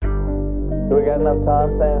Do we got enough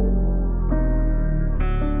time, Sam?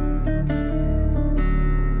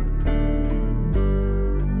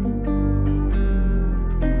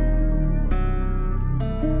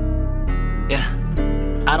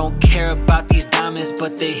 I don't care about these diamonds,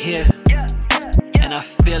 but they here. And I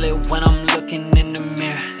feel it when I'm looking in the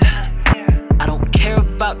mirror. I don't care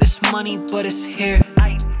about this money, but it's here.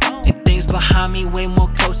 And things behind me way more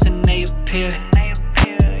close than they appear.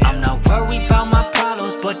 I'm not worried about my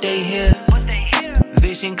problems, but they here.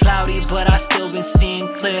 Vision cloudy, but I still been seeing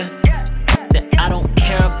clear. That I don't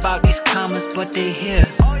care about these commas, but they here.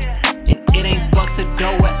 And it ain't bucks a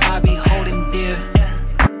dough where I be holding dear.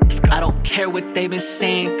 I don't care what they been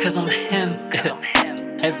saying, cause I'm him.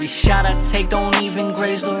 Every shot I take don't even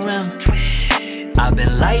graze the rim. I've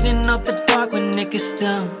been lighting up the dark when niggas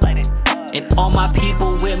dim. And all my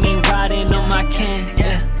people with me riding on my kin,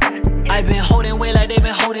 yeah. I've been holding weight like they've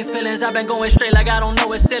been holding feelings. I've been going straight like I don't know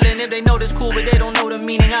what's ceiling. If they know this cool but they don't know the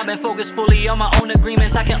meaning, I've been focused fully on my own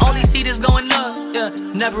agreements. I can only see this going up, yeah.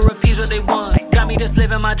 Never appease what they want. Got me just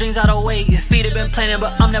living my dreams out of weight. Your feet have been planning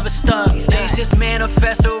but I'm never stuck. Things just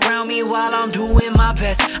manifest around me while I'm doing my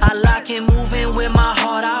best. I lock and moving with my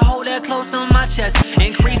heart, I hold that close to my chest.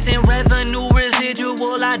 Increasing revenue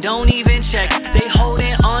residual, I don't even check. They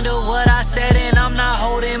holding on to what I said and I'm not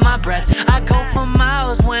holding my breath. I go for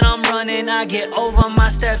miles when I'm running, I get over my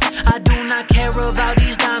steps. I do not care about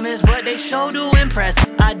these diamonds, but they sure do impress.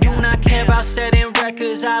 I do not care about setting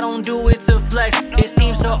records, I don't do it to flex. It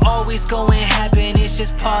seems to always go and happen, it's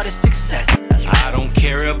just part of success. I don't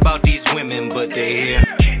care about these women, but they here.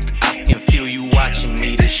 I can feel you watching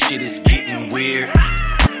me, this shit is getting weird.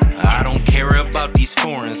 I don't care about these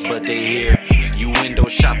foreigns, but they here. You window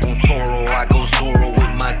shop on Toro, I go Zorro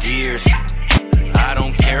with my gears. I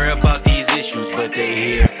don't care about these issues, but they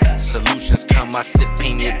here. Solutions come, I sip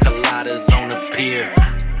pina coladas on the pier.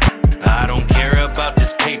 I don't care about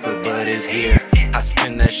this paper, but it's here. I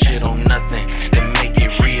spend that shit on nothing to make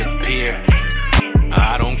it reappear.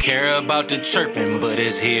 I don't care about the chirping, but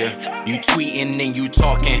it's here. You tweeting and you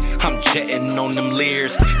talking, I'm jetting on them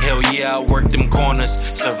leers. Hell yeah, I work them corners,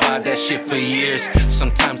 survived that shit for years.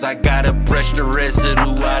 Sometimes I gotta brush the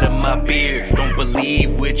residue out of my beard. Don't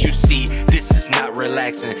believe what you see, this is not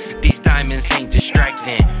relaxing. These diamonds ain't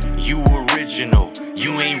distracting. You original,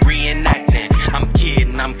 you ain't reenacting. I'm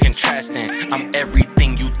kidding, I'm contrasting. I'm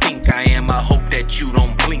everything you think I am. I hope that you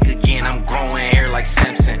don't blink again. I'm growing hair like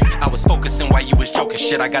Simpson. I was focusing while you was joking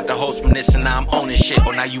shit. I got the host from this and now I'm owning shit.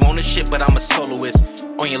 Oh, now you own the shit, but I'm a soloist.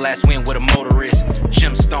 On your last win with a motorist.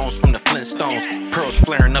 Gemstones from the Flintstones. Pearls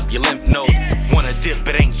flaring up your lymph nodes. Wanna dip,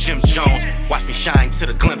 but ain't Jim Jones. Watch me shine till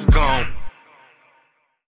the glimpse gone.